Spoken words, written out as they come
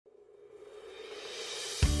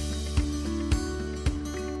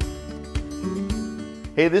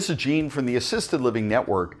Hey, this is Gene from the Assisted Living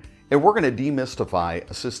Network, and we're going to demystify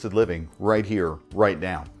assisted living right here, right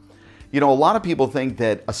now. You know, a lot of people think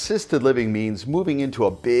that assisted living means moving into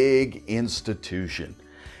a big institution.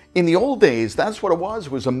 In the old days, that's what it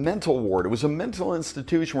was a mental ward. It was a mental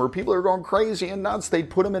institution where people are going crazy and nuts. They'd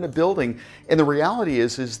put them in a building, and the reality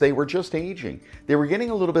is they were just aging. They were getting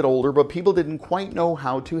a little bit older, but people didn't quite know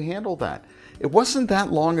how to handle that. It wasn't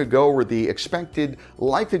that long ago where the expected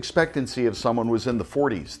life expectancy of someone was in the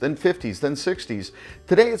 40s, then 50s, then 60s.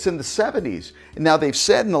 Today it's in the 70s. And now they've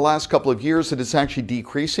said in the last couple of years that it's actually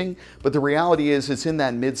decreasing, but the reality is it's in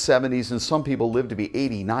that mid 70s, and some people live to be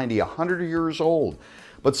 80, 90, 100 years old.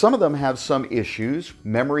 But some of them have some issues,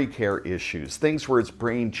 memory care issues, things where it's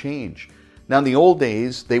brain change. Now, in the old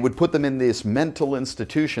days, they would put them in this mental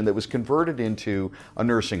institution that was converted into a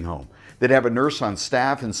nursing home. They'd have a nurse on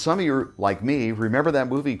staff, and some of you, like me, remember that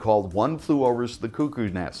movie called One Flew Over the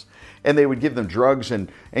Cuckoo's Nest. And they would give them drugs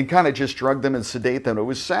and kind of just drug them and sedate them. It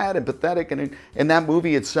was sad and pathetic, and that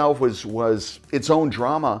movie itself was its own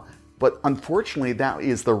drama. But unfortunately, that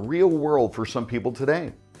is the real world for some people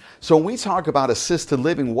today. So when we talk about assisted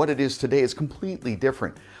living, what it is today is completely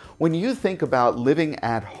different. When you think about living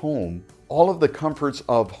at home, all of the comforts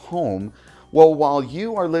of home, well, while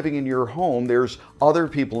you are living in your home, there's other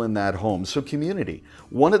people in that home, so community.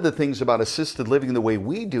 One of the things about assisted living, the way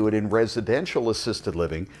we do it in residential assisted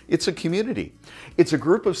living, it's a community. It's a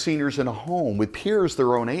group of seniors in a home with peers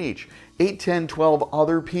their own age, 8, 10, 12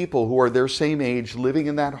 other people who are their same age living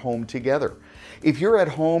in that home together. If you're at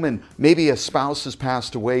home and maybe a spouse has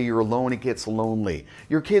passed away, you're alone, it gets lonely.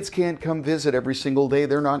 Your kids can't come visit every single day.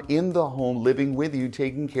 They're not in the home living with you,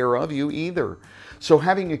 taking care of you either. So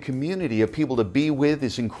having a community of people to be with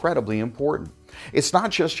is incredibly important. It's not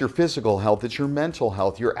just your physical health, it's your mental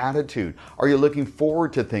health, your attitude. Are you looking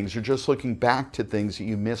forward to things or just looking back to things that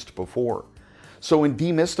you missed before? So in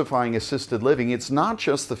demystifying assisted living, it's not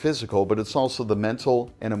just the physical, but it's also the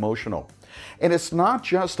mental and emotional. And it's not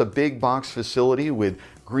just a big box facility with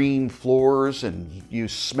green floors and you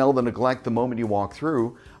smell the neglect the moment you walk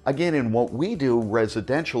through. Again, in what we do,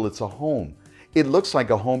 residential, it's a home. It looks like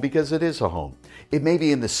a home because it is a home. It may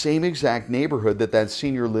be in the same exact neighborhood that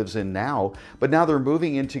senior lives in now, but now they're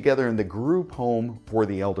moving in together in the group home for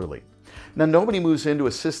the elderly. Now, nobody moves into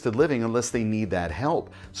assisted living unless they need that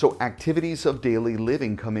help. So activities of daily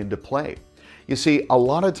living come into play. You see, a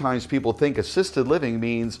lot of times people think assisted living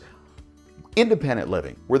means independent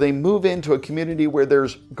living, where they move into a community where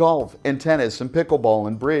there's golf and tennis and pickleball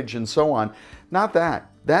and bridge and so on. Not that.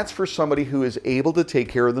 That's for somebody who is able to take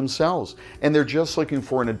care of themselves. And they're just looking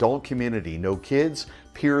for an adult community. No kids,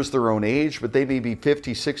 peers their own age, but they may be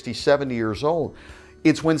 50, 60, 70 years old.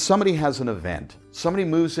 It's when somebody has an event, somebody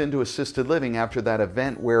moves into assisted living after that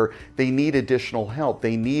event where they need additional help,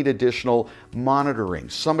 they need additional monitoring,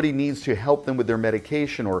 somebody needs to help them with their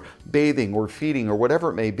medication or bathing or feeding or whatever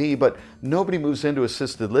it may be, but nobody moves into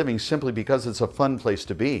assisted living simply because it's a fun place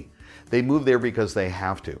to be. They move there because they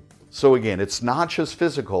have to. So again, it's not just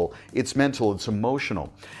physical, it's mental, it's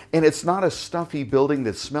emotional. And it's not a stuffy building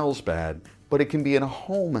that smells bad, but it can be in a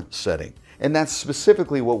home setting. And that's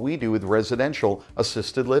specifically what we do with residential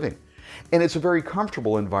assisted living. And it's a very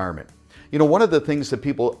comfortable environment. You know, one of the things that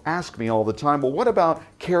people ask me all the time, well, what about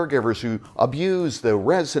caregivers who abuse the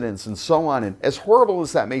residents and so on? And as horrible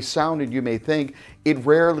as that may sound and you may think, it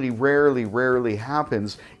rarely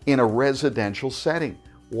happens in a residential setting.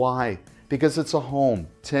 Why? Because it's a home,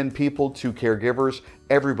 10 people, 2 caregivers,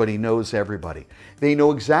 everybody knows everybody. They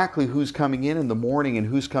know exactly who's coming in the morning and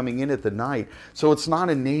who's coming in at the night. So it's not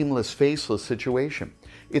a nameless, faceless situation.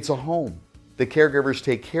 It's a home. The caregivers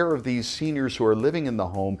take care of these seniors who are living in the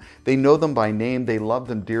home. They know them by name. They love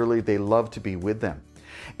them dearly. They love to be with them.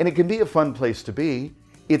 And it can be a fun place to be.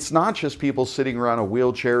 It's not just people sitting around in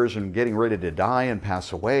wheelchairs and getting ready to die and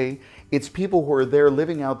pass away. It's people who are there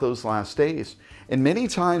living out those last days. And many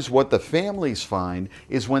times what the families find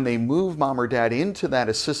is when they move mom or dad into that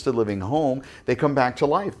assisted living home, they come back to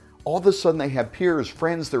life. All of a sudden they have peers,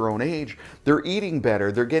 friends their own age. They're eating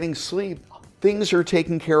better. They're getting sleep. Things are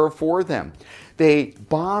taken care of for them. They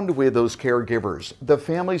bond with those caregivers. The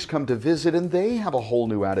families come to visit and they have a whole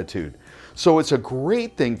new attitude. So it's a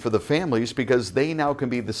great thing for the families because they now can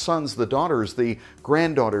be the sons, the daughters, the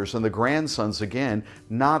granddaughters, and the grandsons again,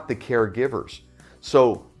 not the caregivers.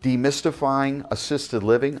 So demystifying assisted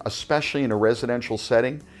living, especially in a residential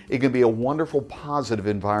setting, it can be a wonderful, positive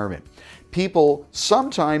environment. People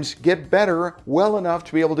sometimes get better well enough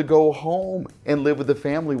to be able to go home and live with the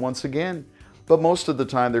family once again. But most of the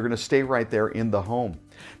time, they're going to stay right there in the home.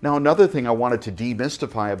 Now, another thing I wanted to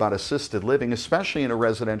demystify about assisted living, especially in a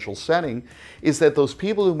residential setting, is that those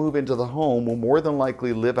people who move into the home will more than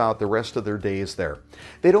likely live out the rest of their days there.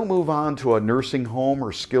 They don't move on to a nursing home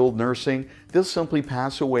or skilled nursing. They'll simply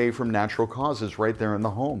pass away from natural causes right there in the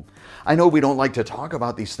home. I know we don't like to talk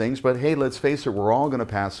about these things, but hey, let's face it, we're all going to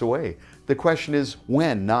pass away. The question is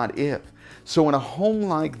when, not if. So in a home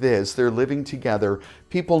like this, they're living together.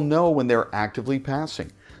 People know when they're actively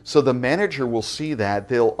passing. So the manager will see that,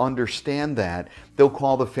 they'll understand that, they'll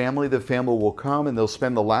call the family will come and they'll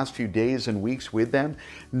spend the last few days and weeks with them,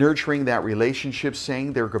 nurturing that relationship,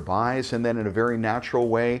 saying their goodbyes, and then in a very natural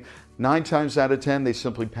way, 9 times out of 10, they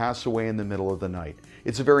simply pass away in the middle of the night.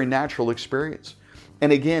 It's a very natural experience.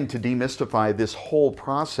 And again, to demystify this whole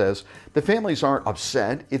process, the families aren't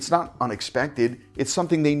upset, it's not unexpected, it's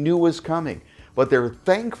something they knew was coming. But they're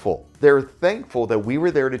thankful that we were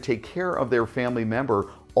there to take care of their family member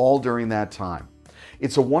all during that time.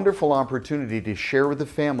 It's a wonderful opportunity to share with the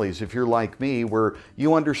families, if you're like me, where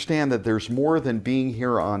you understand that there's more than being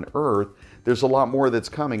here on earth, there's a lot more that's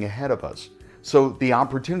coming ahead of us. So the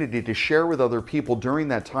opportunity to share with other people during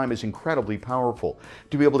that time is incredibly powerful.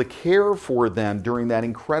 To be able to care for them during that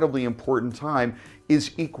incredibly important time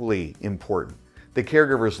is equally important. The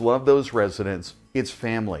caregivers love those residents. It's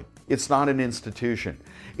family. It's not an institution.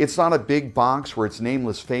 It's not a big box where it's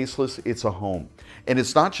nameless, faceless. It's a home. And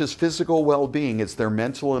it's not just physical well-being, it's their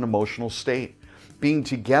mental and emotional state. Being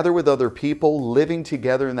together with other people, living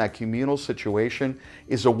together in that communal situation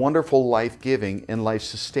is a wonderful life-giving and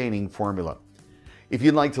life-sustaining formula. If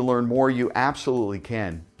you'd like to learn more, you absolutely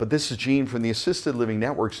can. But this is Gene from the Assisted Living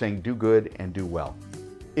Network saying do good and do well.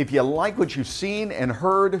 If you like what you've seen and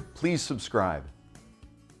heard, please subscribe.